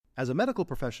As a medical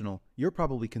professional, you're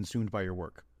probably consumed by your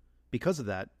work. Because of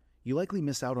that, you likely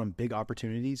miss out on big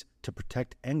opportunities to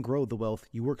protect and grow the wealth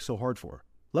you work so hard for.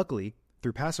 Luckily,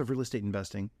 through passive real estate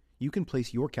investing, you can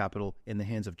place your capital in the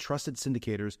hands of trusted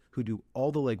syndicators who do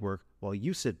all the legwork while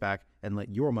you sit back and let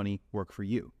your money work for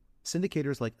you.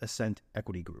 Syndicators like Ascent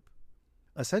Equity Group.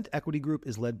 Ascent Equity Group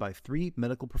is led by 3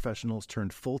 medical professionals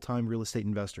turned full-time real estate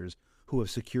investors who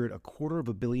have secured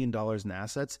 $250 million in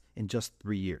assets in just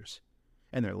 3 years.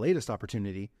 And their latest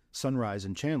opportunity, Sunrise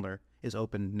in Chandler, is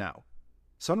open now.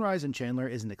 Sunrise in Chandler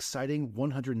is an exciting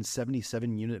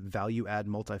 177-unit value-add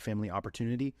multifamily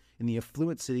opportunity in the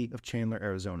affluent city of Chandler,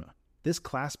 Arizona. This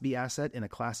Class B asset in a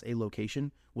Class A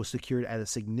location was secured at a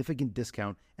significant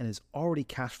discount and is already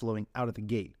cash flowing out of the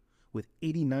gate, with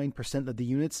 89% of the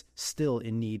units still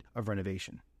in need of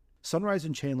renovation. Sunrise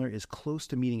in Chandler is close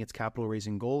to meeting its capital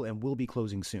raising goal and will be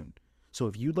closing soon. So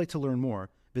if you'd like to learn more,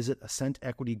 visit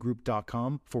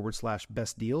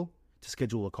ascentequitygroup.com/best deal to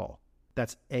schedule a call.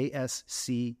 That's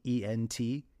ASCENT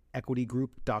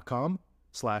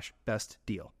equitygroup.com/best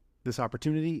deal. This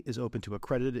opportunity is open to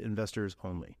accredited investors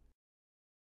only.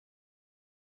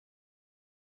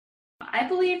 I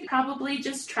believe probably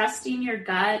just trusting your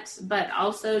gut, but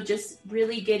also just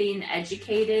really getting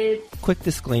educated. Quick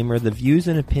disclaimer, the views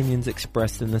and opinions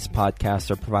expressed in this podcast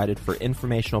are provided for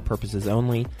informational purposes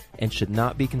only and should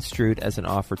not be construed as an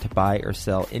offer to buy or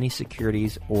sell any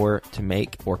securities or to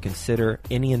make or consider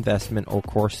any investment or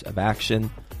course of action.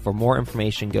 For more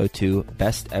information, go to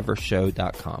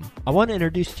bestevershow.com. I want to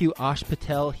introduce to you Ash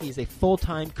Patel. He's a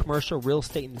full-time commercial real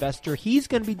estate investor. He's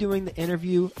going to be doing the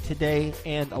interview today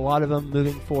and a lot of them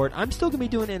moving forward. I'm still going to be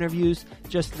doing interviews,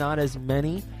 just not as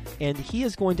many. And he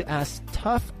is going to ask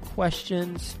tough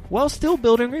questions while still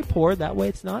building rapport. That way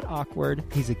it's not awkward.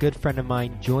 He's a good friend of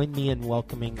mine. Join me in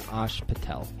welcoming Ash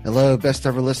Patel. Hello, Best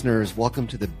Ever listeners. Welcome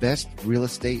to the Best Real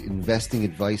Estate Investing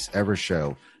Advice Ever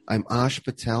show. I'm Ash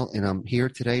Patel, and I'm here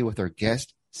today with our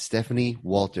guest, Stephanie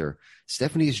Walter.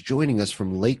 Stephanie is joining us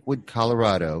from Lakewood,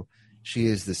 Colorado. She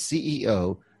is the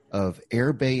CEO of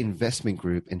Air Bay Investment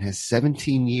Group and has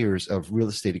 17 years of real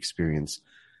estate experience.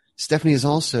 Stephanie has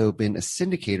also been a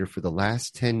syndicator for the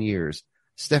last 10 years.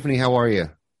 Stephanie, how are you?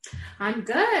 I'm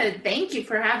good. Thank you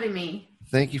for having me.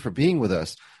 Thank you for being with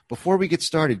us. Before we get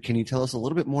started, can you tell us a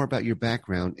little bit more about your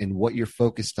background and what you're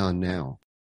focused on now?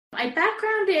 My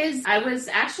background is I was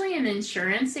actually an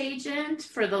insurance agent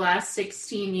for the last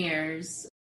 16 years.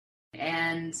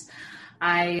 And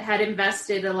I had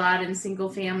invested a lot in single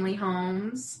family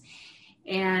homes.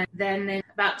 And then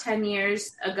about 10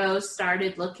 years ago,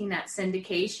 started looking at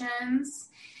syndications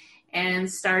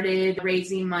and started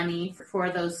raising money for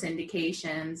those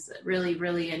syndications. Really,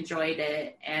 really enjoyed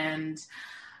it. And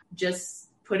just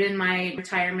put in my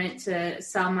retirement to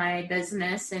sell my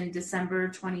business in December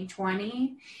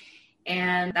 2020.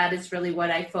 And that is really what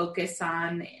I focus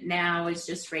on now, is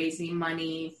just raising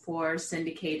money for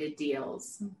syndicated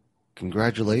deals.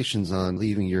 Congratulations on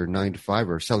leaving your 9-to-5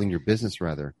 or selling your business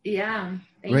rather. Yeah,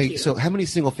 thank Great. you. So how many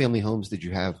single family homes did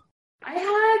you have? I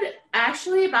had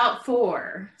actually about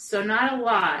 4, so not a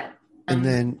lot. And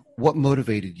then what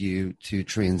motivated you to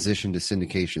transition to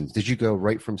syndications? Did you go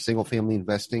right from single family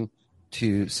investing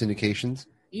to syndications?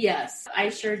 Yes, I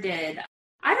sure did.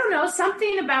 I don't know,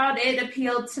 something about it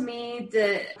appealed to me,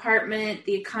 the apartment,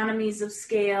 the economies of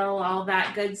scale, all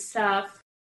that good stuff.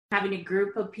 Having a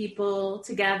group of people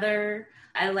together,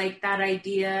 I like that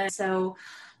idea. So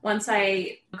once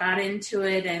I got into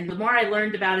it and the more I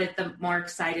learned about it, the more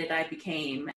excited I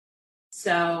became.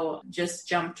 So just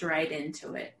jumped right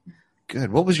into it.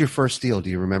 Good. What was your first deal?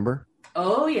 Do you remember?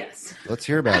 Oh, yes. Let's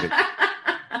hear about it.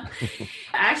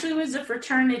 Actually, it was a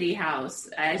fraternity house.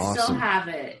 I Awesome. still have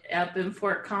it up in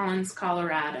Fort Collins,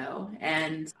 Colorado.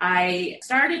 And I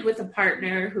started with a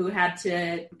partner who had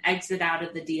to exit out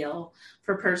of the deal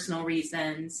for personal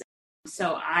reasons.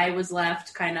 So I was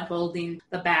left kind of holding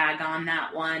the bag on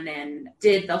that one and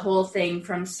did the whole thing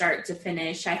from start to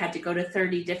finish. I had to go to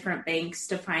 30 different banks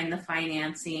to find the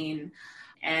financing.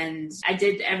 And I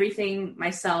did everything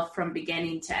myself from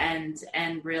beginning to end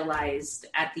and realized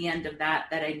at the end of that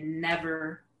I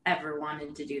never, ever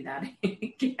wanted to do that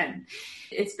again.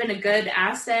 It's been a good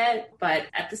asset, but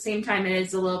at the same time, it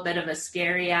is a little bit of a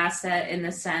scary asset in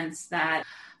the sense that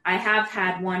I have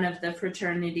had one of the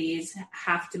fraternities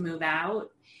have to move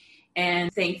out.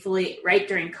 And thankfully, right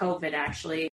during COVID,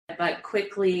 actually, but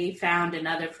quickly found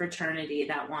another fraternity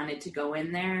that wanted to go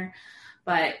in there.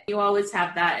 But you always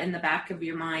have that in the back of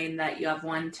your mind that you have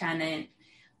one tenant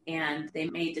and they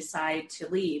may decide to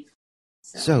leave.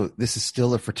 So this is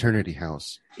still a fraternity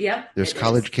house. Yep. There's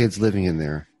college kids living in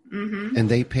there. Mm-hmm. And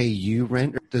they pay you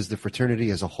rent? Or does the fraternity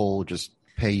as a whole just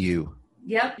pay you?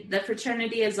 Yep, the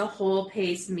fraternity as a whole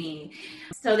pays me.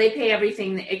 So they pay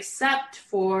everything except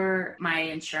for my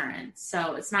insurance.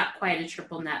 So it's not quite a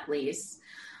triple net lease.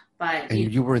 But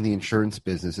And you were in the insurance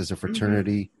business. Is a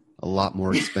fraternity a lot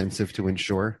more expensive to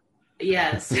insure?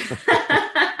 Yes.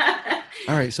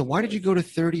 All right. So why did you go to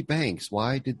 30 banks?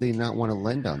 Why did they not want to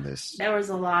lend on this? There was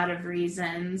a lot of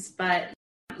reasons, but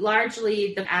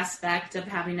largely the aspect of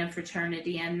having a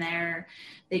fraternity in there,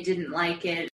 they didn't like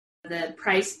it. The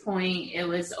price point, it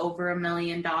was over $1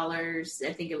 million.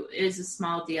 I think it is a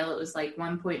small deal. It was like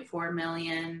 $1.4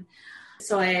 million.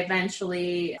 So I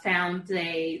eventually found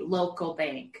a local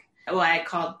bank. Well, I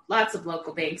called lots of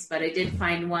local banks, but I did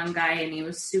find one guy and he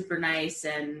was super nice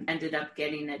and ended up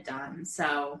getting it done.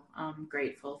 So I'm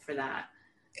grateful for that.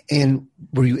 And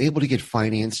were you able to get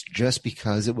financed just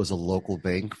because it was a local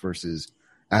bank versus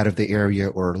out of the area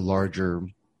or larger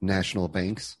national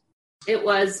banks? It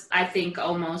was, I think,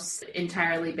 almost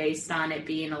entirely based on it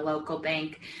being a local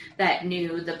bank that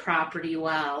knew the property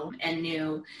well and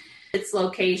knew its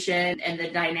location and the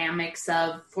dynamics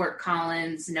of Fort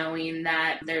Collins, knowing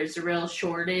that there's a real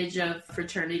shortage of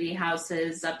fraternity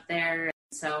houses up there.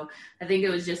 So I think it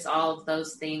was just all of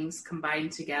those things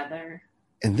combined together.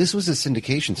 And this was a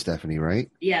syndication, Stephanie,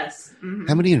 right? Yes. Mm-hmm.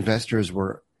 How many investors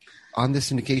were on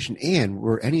this syndication, and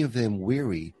were any of them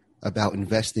weary about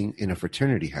investing in a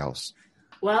fraternity house?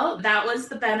 Well, that was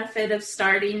the benefit of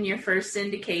starting your first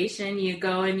syndication. You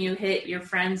go and you hit your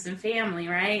friends and family,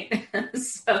 right?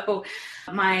 So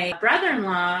my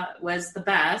brother-in-law was the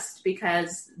best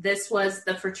because this was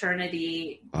the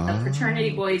fraternity. The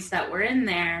fraternity boys that were in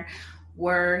there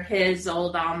were his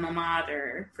old alma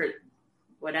mater, for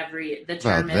whatever the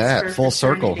term is. That full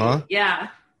circle, huh? Yeah.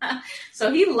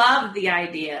 So he loved the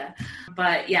idea.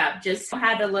 But yeah, just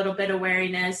had a little bit of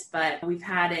wariness, but we've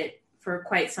had it for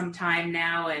quite some time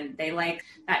now, and they like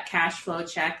that cash flow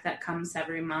check that comes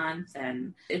every month,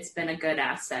 and it's been a good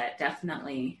asset,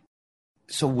 definitely.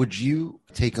 So would you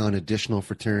take on additional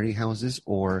fraternity houses,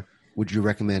 or would you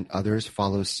recommend others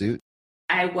follow suit?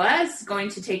 I was going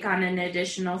to take on an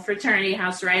additional fraternity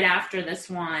house right after this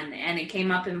one, and it came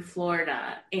up in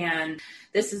Florida. And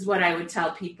this is what I would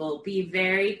tell people: be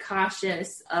very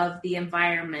cautious of the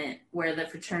environment where the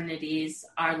fraternities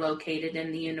are located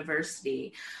in the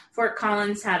university. Fort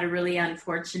Collins had a really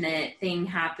unfortunate thing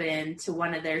happen to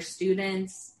one of their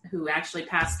students who actually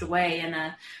passed away in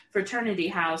a fraternity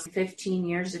house 15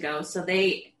 years ago. So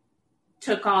they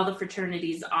took all the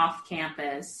fraternities off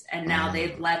campus, and now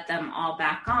they've let them all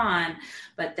back on,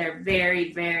 but they're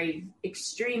very, very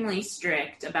extremely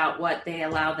strict about what they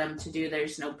allow them to do.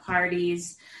 There's no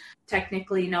parties,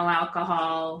 technically no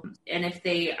alcohol, and if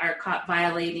they are caught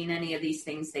violating any of these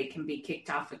things, they can be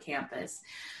kicked off of campus.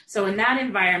 So in that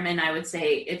environment, I would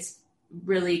say it's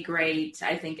really great.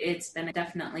 I think it's been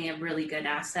definitely a really good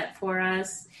asset for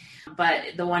us.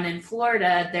 But the one in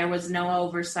Florida, there was no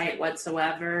oversight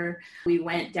whatsoever. We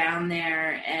went down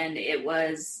there and it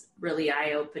was really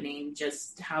eye-opening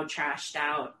just how trashed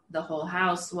out the whole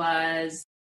house was.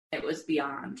 It was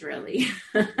beyond, really.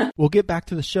 We'll get back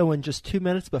to the show in just 2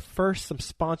 minutes, but first, some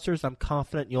sponsors I'm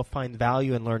confident you'll find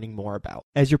value in learning more about.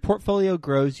 As your portfolio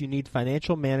grows, you need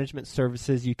financial management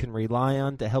services you can rely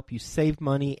on to help you save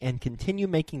money and continue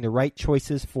making the right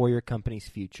choices for your company's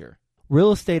future.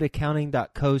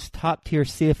 RealestateAccounting.co's top-tier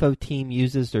CFO team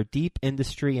uses their deep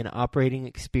industry and operating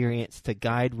experience to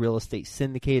guide real estate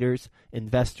syndicators,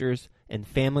 investors, and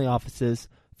family offices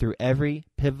through every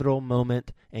pivotal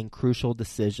moment and crucial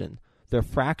decision. Their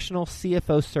fractional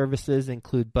CFO services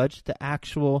include budget to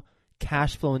actual,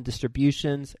 cash flow and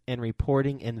distributions, and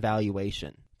reporting and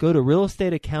valuation. Go to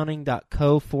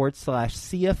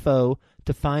realestateaccounting.co/CFO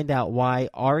to find out why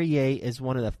REA is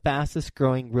one of the fastest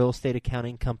growing real estate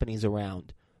accounting companies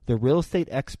around. The real estate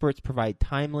experts provide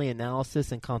timely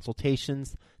analysis and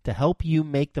consultations to help you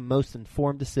make the most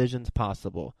informed decisions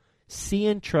possible. See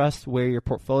and trust where your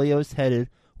portfolio is headed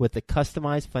with the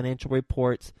customized financial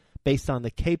reports based on the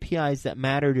KPIs that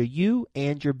matter to you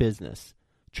and your business.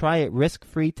 Try it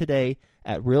risk-free today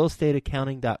at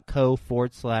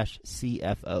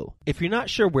realestateaccounting.co/CFO. If you're not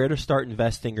sure where to start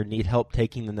investing or need help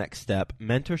taking the next step,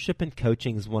 mentorship and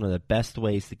coaching is one of the best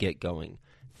ways to get going.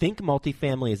 Think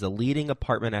Multifamily is a leading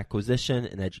apartment acquisition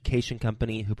and education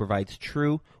company who provides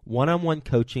true one-on-one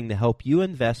coaching to help you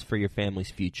invest for your family's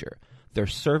future. Their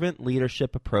servant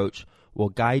leadership approach will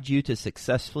guide you to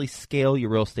successfully scale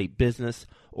your real estate business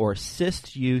or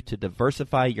assist you to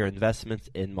diversify your investments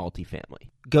in multifamily.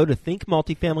 Go to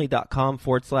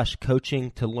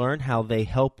thinkmultifamily.com/coaching to learn how they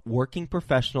help working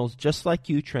professionals just like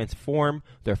you transform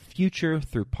their future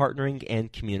through partnering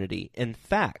and community. In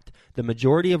fact, The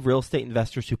majority of real estate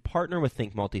investors who partner with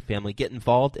Think Multifamily get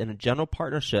involved in a general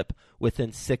partnership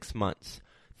within 6 months.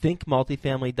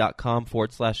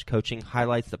 ThinkMultifamily.com/coaching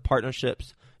highlights the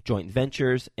partnerships, joint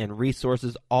ventures, and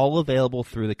resources all available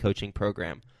through the coaching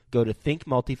program. Go to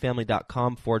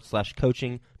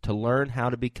thinkmultifamily.com/coaching to learn how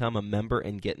to become a member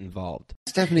and get involved.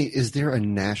 Stephanie, is there a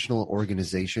national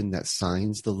organization that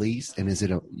signs the lease, and is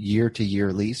it a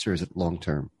year-to-year lease or is it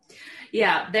long-term?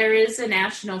 Yeah, there is a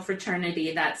national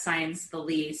fraternity that signs the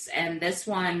lease, and this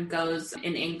one goes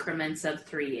in increments of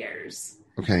 3 years.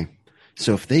 Okay.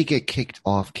 So if they get kicked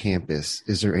off campus,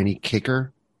 is there any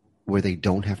kicker where they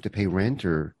don't have to pay rent,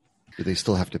 or do they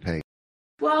still have to pay?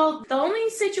 Well, the only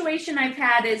situation I've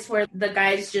had is where the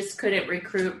guys just couldn't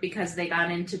recruit because they got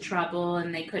into trouble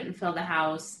and they couldn't fill the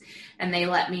house. And they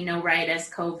let me know right as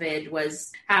COVID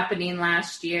was happening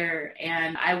last year.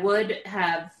 And I would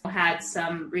have had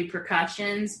some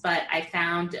repercussions, but I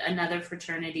found another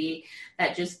fraternity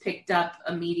that just picked up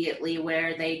immediately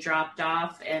where they dropped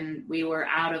off and we were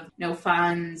out of no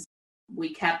funds.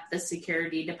 We kept the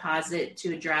security deposit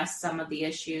to address some of the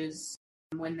issues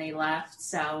when they left.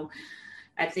 So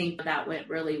I think that went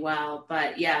really well.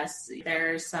 But yes,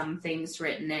 there are some things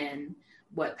written in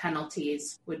what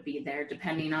penalties would be there,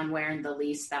 depending on where in the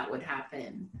lease that would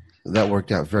happen. That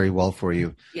worked out very well for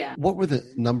you. Yeah. What were the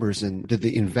numbers, and did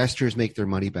the investors make their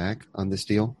money back on this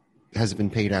deal? Has it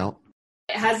been paid out?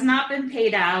 It has not been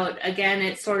paid out. Again,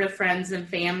 it's sort of friends and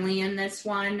family in this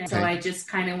one. Okay. So I just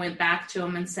kind of went back to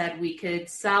them and said we could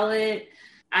sell it.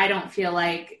 I don't feel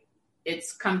like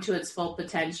it's come to its full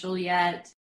potential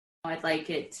yet. I'd like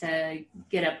it to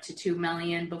get up to $2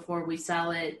 million before we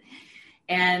sell it.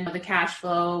 And the cash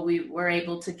flow, we were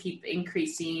able to keep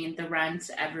increasing the rent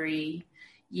every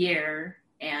year.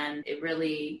 And it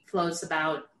really flows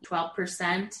about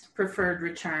 12% preferred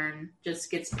return,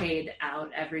 just gets paid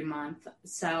out every month.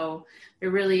 So there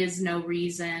really is no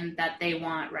reason that they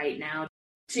want right now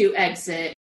to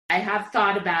exit. I have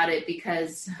thought about it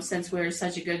because since we're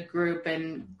such a good group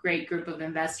and great group of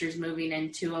investors moving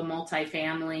into a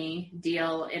multifamily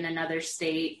deal in another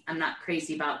state, I'm not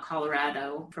crazy about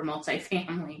Colorado for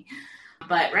multifamily.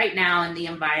 But right now in the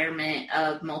environment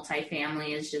of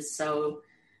multifamily is just so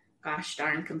gosh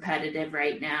darn competitive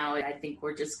right now. I think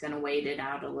we're just going to wait it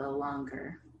out a little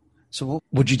longer. So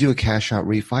would you do a cash out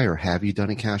refi, or have you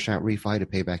done a cash out refi to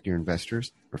pay back your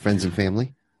investors or friends and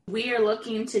family? We are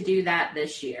looking to do that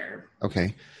this year.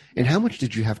 Okay. And how much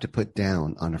did you have to put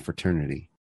down on a fraternity?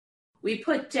 We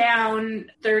put down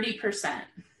 30%.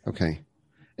 Okay.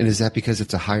 And is that because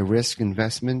it's a high risk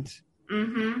investment?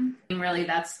 Mm-hmm. Really,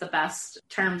 that's the best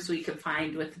terms we could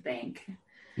find with the bank.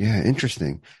 Yeah,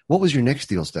 interesting. What was your next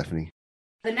deal, Stephanie?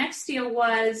 The next deal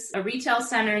was a retail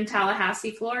center in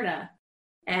Tallahassee, Florida.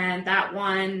 And that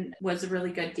one was a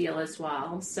really good deal as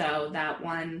well. So that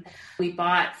one we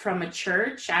bought from a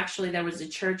church. Actually, there was a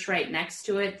church right next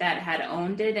to it that had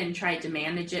owned it and tried to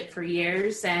manage it for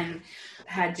years and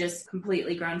had just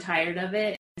completely grown tired of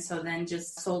it. So then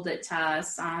just sold it to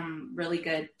us on really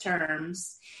good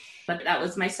terms. But that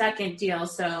was my second deal.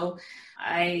 So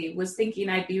I was thinking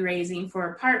I'd be raising for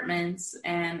apartments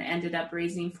and ended up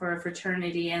raising for a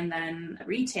fraternity and then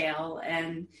retail.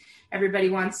 And everybody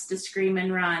wants to scream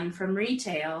and run from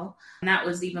retail. And that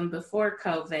was even before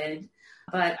COVID.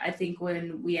 But I think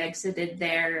when we exited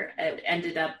there, it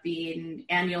ended up being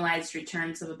annualized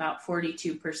returns of about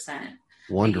 42%.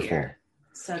 Wonderful.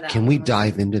 So can we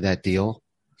dive into that deal?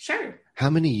 Sure. How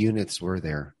many units were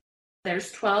there?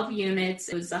 There's 12 units.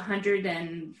 It was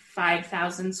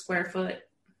 105,000 square foot.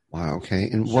 Wow. Okay.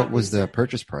 And what was the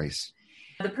purchase price?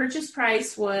 The purchase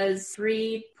price was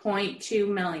 $3.2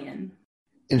 million.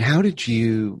 And how did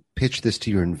you pitch this to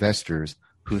your investors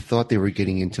who thought they were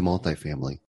getting into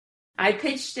multifamily? I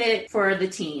pitched it for the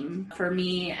team, for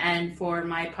me and for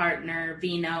my partner,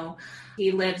 Vino.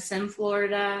 He lives in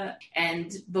Florida,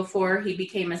 and before he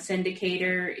became a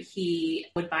syndicator, he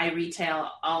would buy retail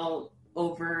all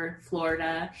over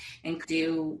Florida and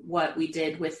do what we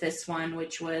did with this one,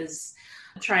 which was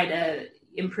try to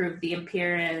improve the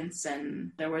appearance.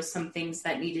 And there was some things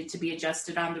that needed to be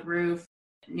adjusted on the roof,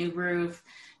 new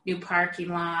parking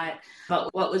lot.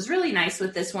 But what was really nice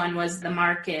with this one was the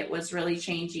market was really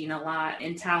changing a lot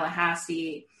in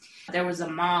Tallahassee. There was a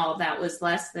mall that was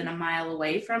less than a mile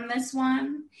away from this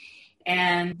one,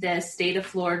 and the state of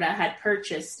Florida had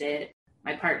purchased it.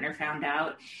 My partner found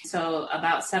out. So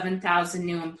about 7,000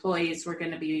 new employees were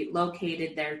going to be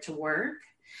located there to work.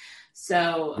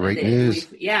 So great news.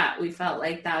 We felt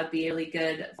like that would be really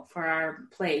good for our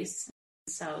place.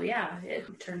 So yeah,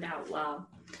 it turned out well.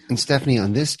 And Stephanie,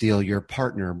 on this deal, your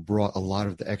partner brought a lot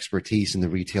of the expertise in the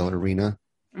retail arena.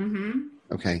 Mm-hmm.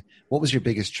 Okay. What was your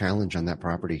biggest challenge on that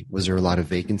property? Was there a lot of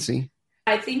vacancy?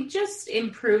 I think just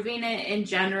improving it in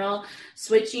general,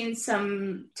 switching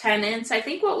some tenants. I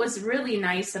think what was really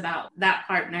nice about that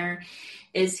partner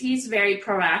is he's very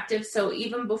proactive. So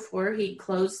even before he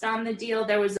closed on the deal,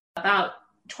 there was about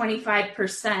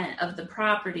 25% of the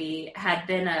property had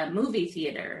been a movie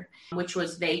theater, which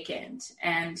was vacant.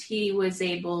 And he was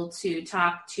able to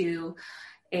talk to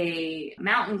a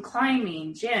mountain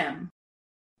climbing gym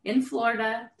in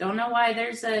Florida. Don't know why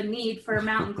there's a need for a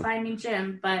mountain climbing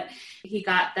gym, but he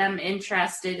got them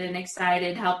interested and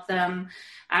excited, helped them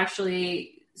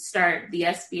actually start the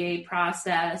SBA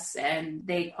process, and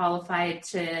they qualified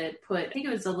to put, I think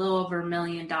it was a little over $1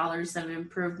 million of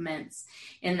improvements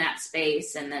in that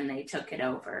space, and then they took it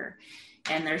over,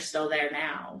 and they're still there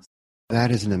now.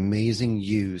 That is an amazing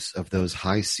use of those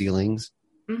high ceilings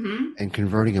and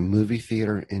converting a movie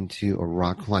theater into a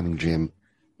rock climbing gym.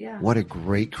 Yeah. What a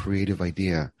great creative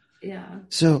idea. Yeah.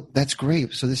 So that's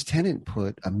great. So this tenant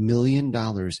put $1 million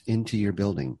into your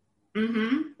building.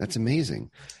 That's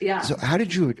amazing. Yeah. So how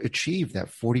did you achieve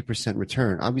that 40%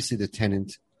 return? Obviously, the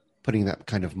tenant putting that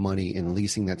kind of money and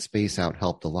leasing that space out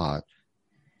helped a lot.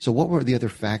 So what were the other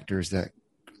factors that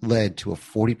led to a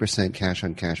 40% cash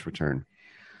on cash return?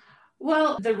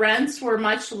 Well, the rents were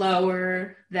much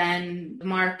lower than the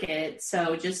market.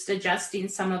 So just adjusting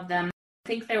some of them. I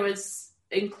think there was,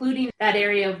 including that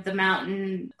area of the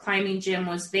mountain climbing gym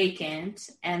was vacant.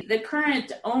 And the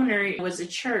current owner was a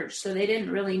church, so they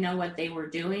didn't really know what they were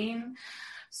doing.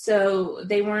 So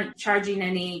they weren't charging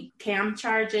any CAM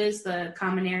charges, the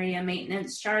common area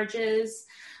maintenance charges.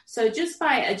 So just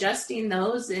by adjusting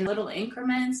those in little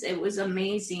increments, it was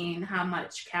amazing how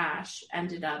much cash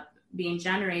ended up being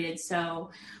generated.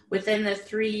 So within the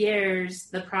 3 years,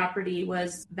 the property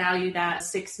was valued at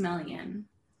 $6 million.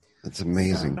 That's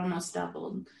amazing. So it almost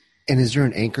doubled. And is there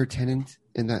an anchor tenant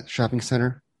in that shopping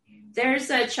center? There's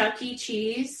a Chuck E.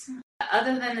 Cheese.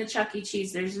 Other than the Chuck E.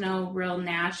 Cheese, there's no real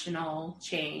national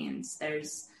chains.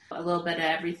 There's a little bit of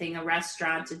everything, a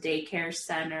restaurant, a daycare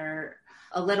center,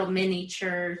 a little mini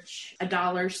church, a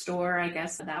dollar store. I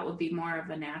guess that would be more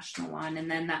of a national one. And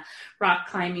then the rock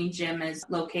climbing gym is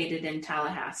located in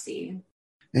Tallahassee.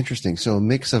 Interesting. So a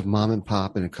mix of mom and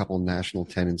pop and a couple national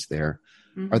tenants there.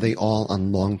 Are they all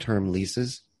on long-term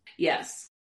leases? Yes.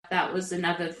 That was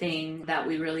another thing that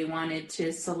we really wanted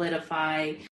to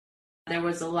solidify. There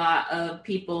was a lot of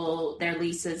people, their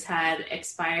leases had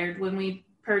expired when we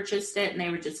purchased it, and they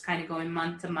were just kind of going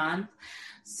month to month.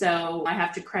 So I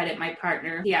have to credit my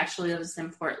partner. He actually lives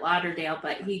in Fort Lauderdale,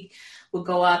 but he will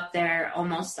go up there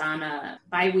almost on a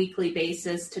biweekly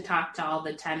basis to talk to all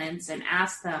the tenants and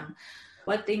ask them,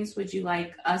 what things would you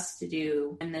like us to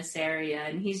do in this area?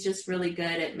 And he's just really good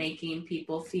at making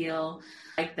people feel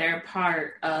like they're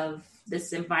part of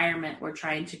this environment we're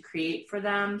trying to create for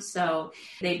them. So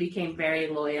they became very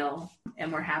loyal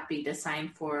and were happy to sign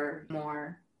for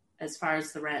more as far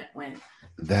as the rent went.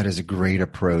 That is a great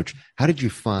approach. How did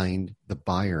you find the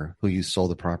buyer who you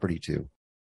sold the property to?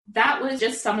 That was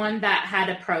just someone that had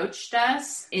approached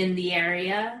us in the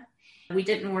area. We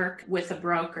didn't work with a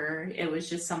broker. It was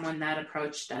just someone that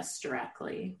approached us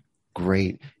directly.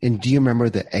 Great. And do you remember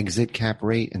the exit cap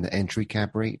rate and the entry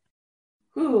cap rate?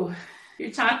 Ooh,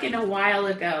 you're talking a while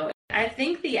ago. I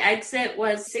think the exit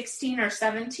was 16 or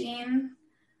 17.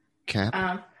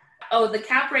 Cap? The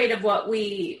cap rate of what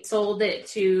we sold it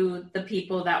to the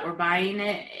people that were buying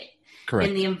it. Correct.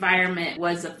 In the environment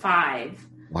was a 5.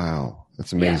 Wow.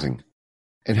 That's amazing. Yeah.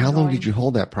 And how long did you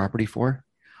hold that property for?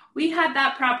 We had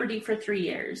that property for 3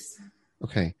 years.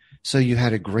 Okay. So you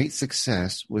had a great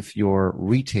success with your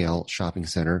retail shopping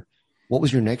center. What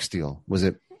was your next deal? Was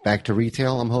it back to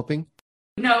retail, I'm hoping?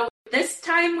 No, this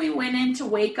time we went into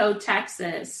Waco,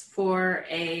 Texas for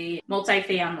a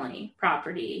multifamily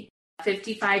property,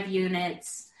 55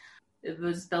 units. It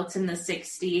was built in the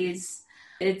 60s.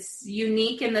 It's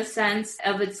unique in the sense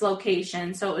of its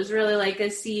location. So it was really like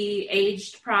a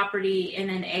C-aged property in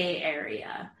an A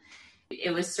area.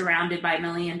 It was surrounded by $1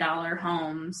 million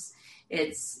homes.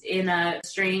 It's in a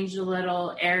strange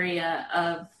little area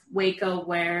of Waco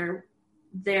where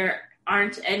there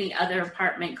aren't any other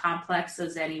apartment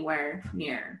complexes anywhere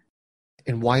near.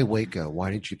 And why Waco?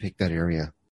 Why did you pick that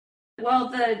area? Well,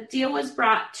 the deal was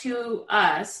brought to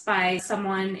us by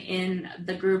someone in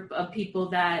the group of people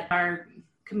that are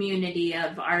community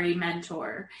of RE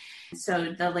Mentor.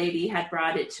 So the lady had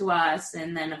brought it to us,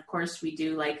 and then of course we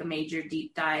do like a major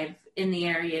deep dive in the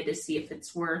area to see if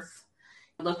it's worth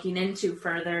looking into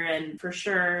further, and for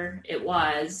sure it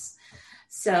was.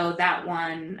 So that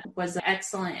one was an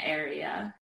excellent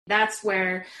area. That's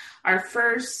where our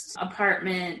first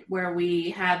apartment, where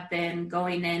we have been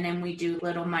going in and we do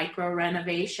little micro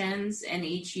renovations in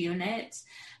each unit.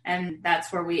 And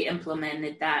that's where we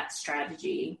implemented that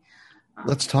strategy.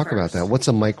 Let's talk about that. What's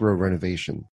a micro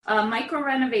renovation? A micro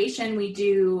renovation, we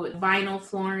do vinyl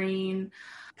flooring,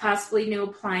 possibly new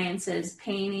appliances,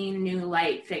 painting, new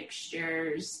light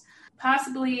fixtures,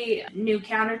 possibly new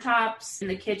countertops in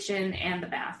the kitchen and the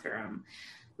bathroom.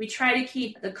 We try to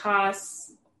keep the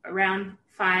costs around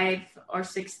 $5,000 or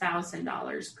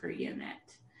 $6,000 per unit.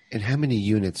 And how many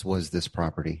units was this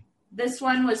property? This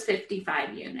one was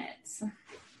 55 units.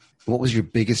 What was your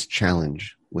biggest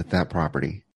challenge with that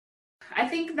property? I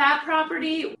think that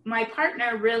property, my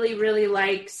partner really, really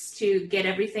likes to get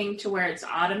everything to where it's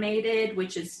automated,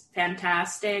 which is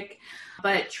fantastic.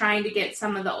 But trying to get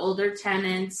some of the older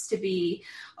tenants to be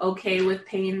okay with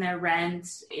paying their rent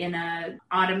in an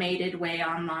automated way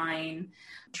online,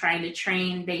 trying to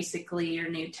train basically your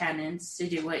new tenants to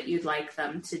do what you'd like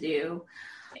them to do.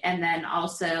 And then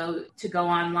also to go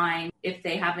online if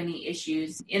they have any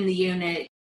issues in the unit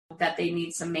that they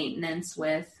need some maintenance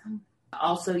with,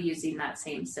 also using that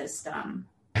same system.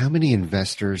 How many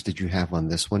investors did you have on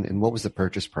this one, and what was the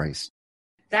purchase price?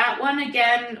 That one,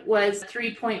 again, was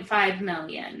 $3.5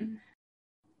 million.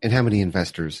 And how many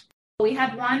investors? We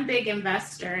had one big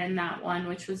investor in that one,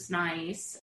 which was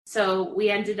nice. So we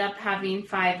ended up having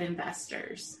 5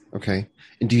 investors. Okay.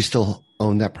 And do you still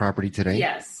own that property today?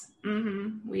 Yes.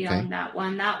 We own that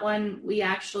one. That one we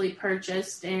actually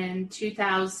purchased in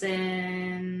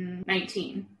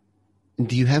 2019. And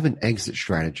do you have an exit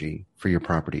strategy for your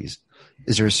properties?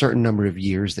 Is there a certain number of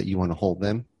years that you want to hold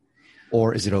them,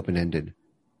 or is it open-ended?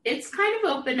 It's kind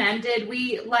of open-ended.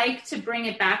 We like to bring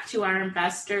it back to our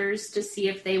investors to see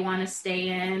if they want to stay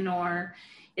in or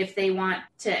if they want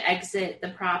to exit the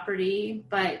property.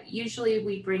 But usually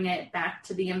we bring it back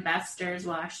to the investors.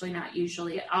 Well, actually not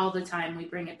usually. All the time we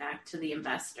bring it back to the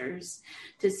investors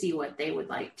to see what they would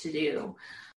like to do.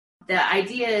 The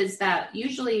idea is that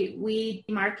usually we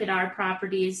market our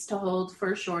properties to hold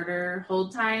for shorter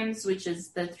hold times, which is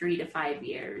the 3 to 5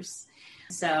 years.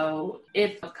 So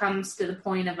if it comes to the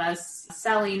point of us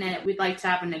selling it, we'd like to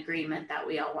have an agreement that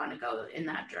we all want to go in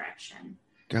that direction.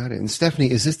 Got it. And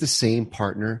Stephanie, is this the same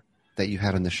partner that you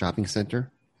had in the shopping center?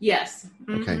 Yes.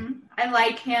 Okay. I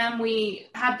like him. We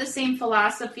have the same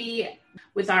philosophy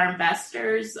with our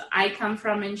investors. I come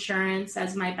from insurance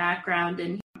as my background,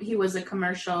 and he was a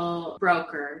commercial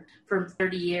broker for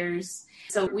 30 years.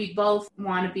 So we both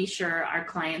want to be sure our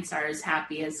clients are as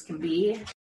happy as can be.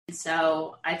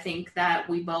 So I think that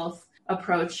we both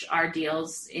approach our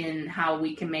deals in how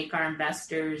we can make our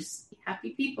investors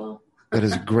happy people. That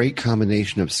is a great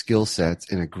combination of skill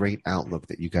sets and a great outlook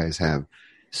that you guys have.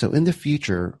 So in the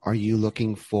future, are you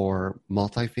looking for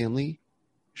multifamily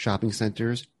shopping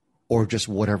centers or just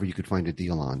whatever you could find a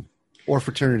deal on, or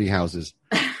fraternity houses?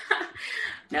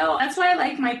 No, that's why I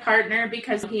like my partner,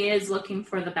 because he is looking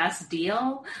for the best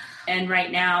deal. And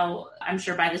right now, I'm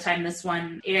sure by the time this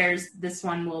one airs, this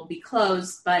one will be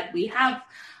closed. But we have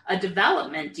a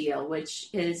development deal, which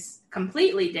is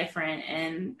completely different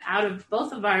and out of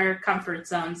both of our comfort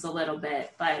zones a little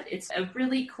bit. But it's a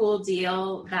really cool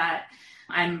deal that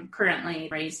I'm currently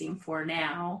raising for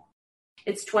now.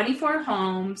 It's 24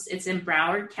 homes. It's in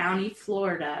Broward County,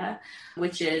 Florida,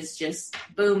 which is just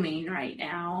booming right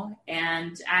now.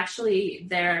 And actually,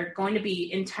 they're going to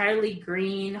be entirely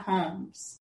green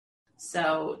homes.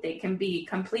 So they can be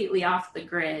completely off the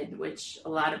grid, which a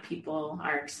lot of people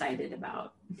are excited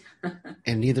about.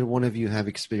 And neither one of you have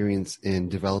experience in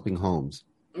developing homes.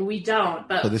 We don't.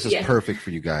 But so this is perfect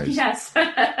for you guys. Yes.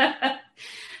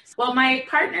 Well, my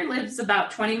partner lives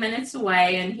about 20 minutes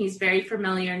away, and he's very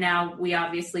familiar now. We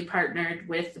obviously partnered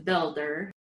with the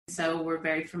builder, so we're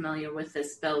very familiar with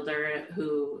this builder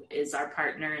who is our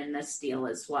partner in this deal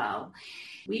as well.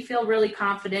 We feel really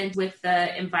confident with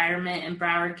the environment in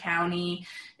Broward County.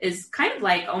 Is kind of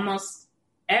like almost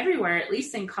everywhere, at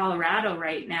least in Colorado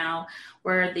right now,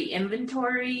 where the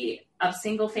inventory of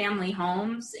single-family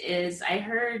homes is, I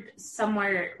heard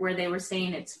somewhere where they were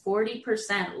saying it's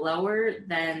 40% lower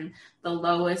than the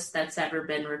lowest that's ever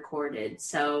been recorded.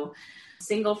 So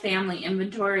single-family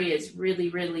inventory is really,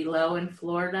 really low in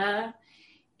Florida,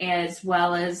 as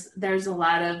well as there's a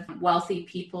lot of wealthy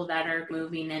people that are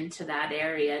moving into that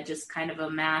area, just kind of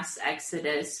a mass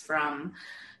exodus from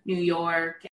New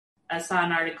York. I saw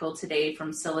an article today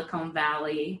from Silicon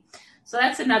Valley. So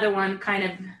that's another one, kind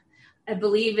of, I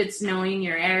believe it's knowing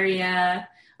your area,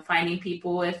 finding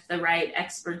people with the right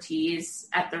expertise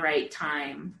at the right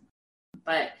time.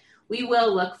 But we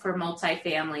will look for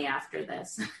multifamily after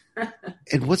this.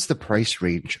 And what's the price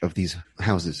range of these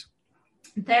houses?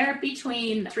 They're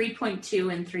between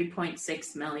 3.2 and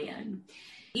 3.6 million.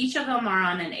 Each of them are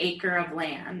on an acre of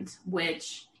land,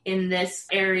 which in this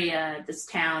area, this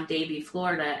town, Davie,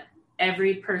 Florida,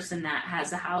 every person that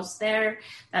has a house there,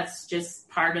 that's just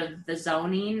part of the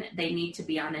zoning. They need to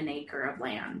be on an acre of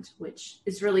land, which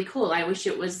is really cool. I wish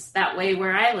it was that way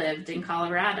where I lived in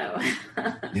Colorado.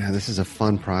 Yeah, this is a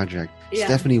fun project. Yeah.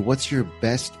 Stephanie, what's your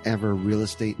best ever real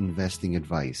estate investing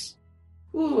advice?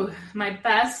 Ooh, my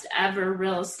best ever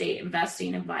real estate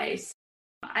investing advice.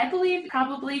 I believe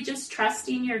probably just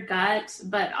trusting your gut,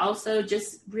 but also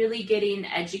just really getting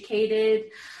educated.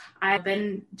 I've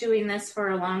been doing this for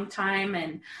a long time,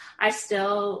 and I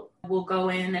still will go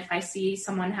in if I see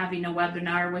someone having a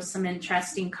webinar with some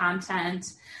interesting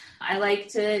content. I like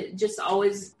to just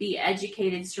always be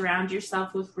educated, surround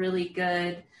yourself with really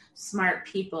good, smart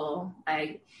people.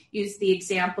 I use the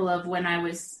example of when I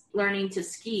was learning to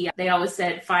ski. They always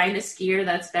said, find a skier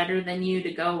that's better than you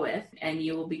to go with, and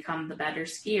you will become the better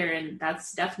skier. And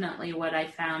that's definitely what I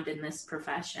found in this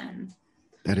profession.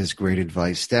 That is great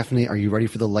advice. Stephanie, are you ready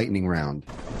for the lightning round?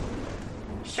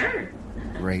 Sure.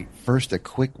 Great. First, a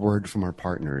quick word from our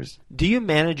partners. Do you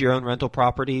manage your own rental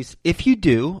properties? If you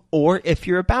do, or if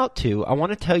you're about to, I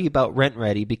want to tell you about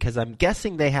RentRedi because I'm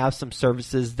guessing they have some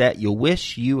services that you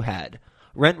wish you had.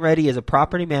 RentRedi is a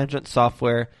property management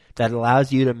software that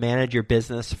allows you to manage your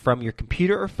business from your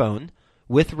computer or phone.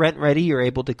 With RentRedi, you're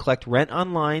able to collect rent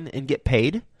online and get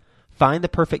paid, find the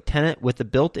perfect tenant with a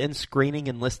built-in screening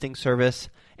and listing service,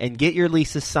 and get your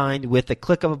leases signed with the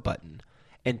click of a button.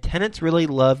 And tenants really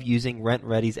love using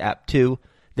RentRedi's app too.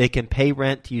 They can pay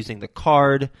rent using the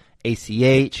card,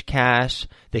 ACH, cash.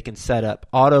 They can set up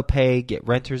auto pay, get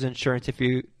renter's insurance if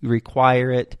you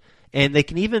require it. And they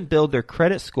can even build their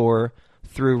credit score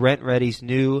through RentRedi's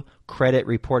new credit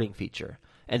reporting feature.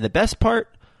 And the best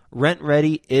part,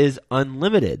 RentRedi is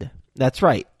unlimited. That's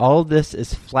right. All this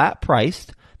is flat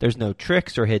priced. There's no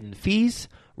tricks or hidden fees.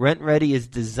 RentRedi is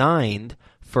designed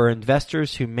for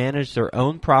investors who manage their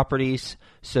own properties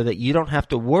so that you don't have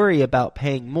to worry about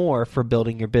paying more for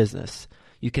building your business.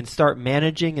 You can start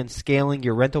managing and scaling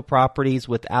your rental properties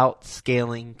without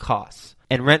scaling costs.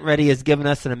 And RentRedi has given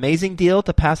us an amazing deal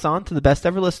to pass on to the best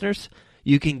ever listeners.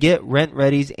 You can get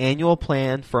RentRedi's annual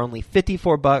plan for only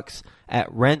 $54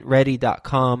 at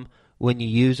rentredi.com when you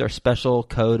use our special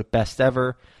code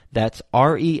BESTEVER. That's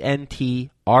rentredi.com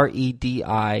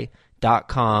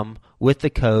with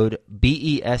the code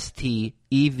BESTEVER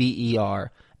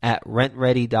at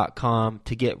rentredi.com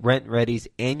to get RentRedi's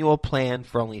annual plan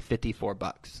for only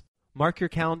 $54. Mark your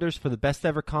calendars for the Best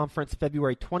Ever Conference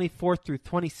February 24th through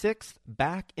 26th,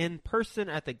 back in person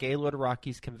at the Gaylord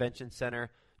Rockies Convention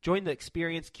Center. Join the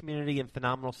experienced community and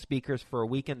phenomenal speakers for a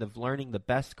weekend of learning the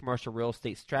best commercial real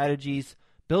estate strategies,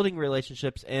 building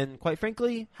relationships, and quite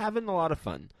frankly, having a lot of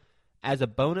fun. As a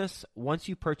bonus, once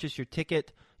you purchase your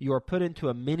ticket, you are put into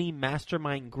a mini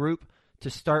mastermind group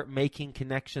to start making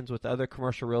connections with other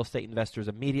commercial real estate investors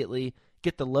immediately.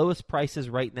 Get the lowest prices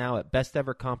right now at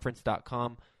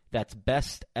besteverconference.com. That's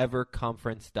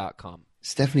besteverconference.com.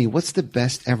 Stephanie, what's the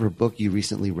best ever book you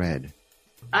recently read?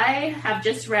 I have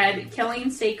just read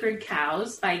Killing Sacred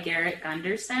Cows by Garrett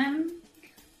Gunderson.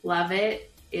 Love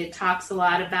it. It talks a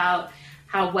lot about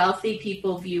how wealthy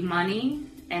people view money,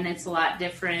 and it's a lot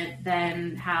different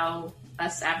than how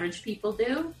us average people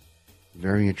do.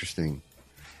 Very interesting.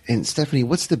 And Stephanie,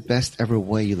 what's the best ever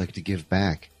way you like to give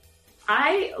back?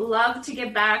 I love to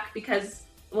give back because,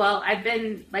 well, I've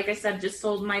been, like I said, just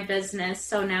sold my business.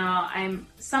 So now I'm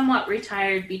somewhat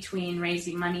retired between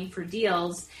raising money for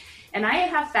deals. And I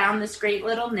have found this great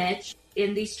little niche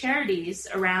in these charities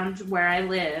around where I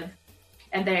live.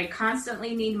 And they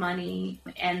constantly need money.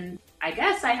 And I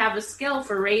guess I have a skill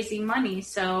for raising money.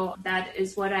 So that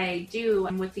is what I do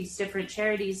with these different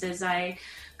charities is I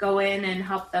go in and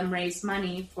help them raise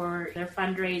money for their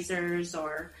fundraisers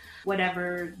or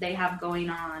whatever they have going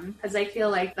on. Because I feel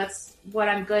like that's what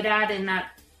I'm good at and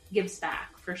that gives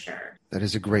back for sure. That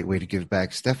is a great way to give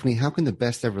back. Stephanie, how can the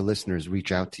best ever listeners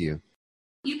reach out to you?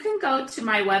 You can go to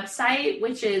my website,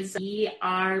 which is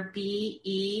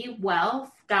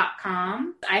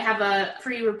erbewealth.com. I have a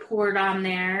free report on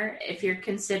there. If you're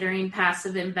considering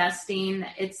passive investing,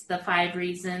 it's the 5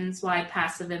 reasons why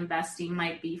passive investing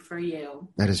might be for you.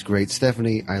 That is great.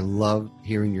 Stephanie, I love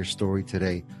hearing your story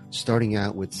today, starting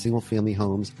out with single family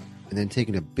homes and then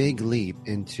taking a big leap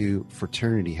into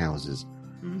fraternity houses.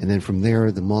 Mm-hmm. And then from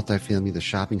there, the multifamily, the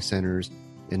shopping centers,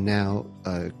 and now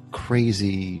a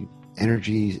crazy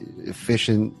energy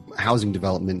efficient housing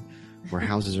development where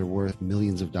houses are worth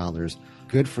millions of dollars.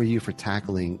 Good for you for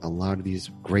tackling a lot of these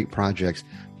great projects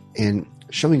and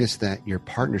showing us that your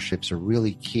partnerships are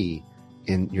really key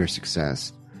in your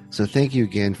success. So thank you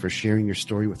again for sharing your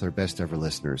story with our best ever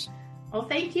listeners. Well,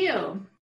 thank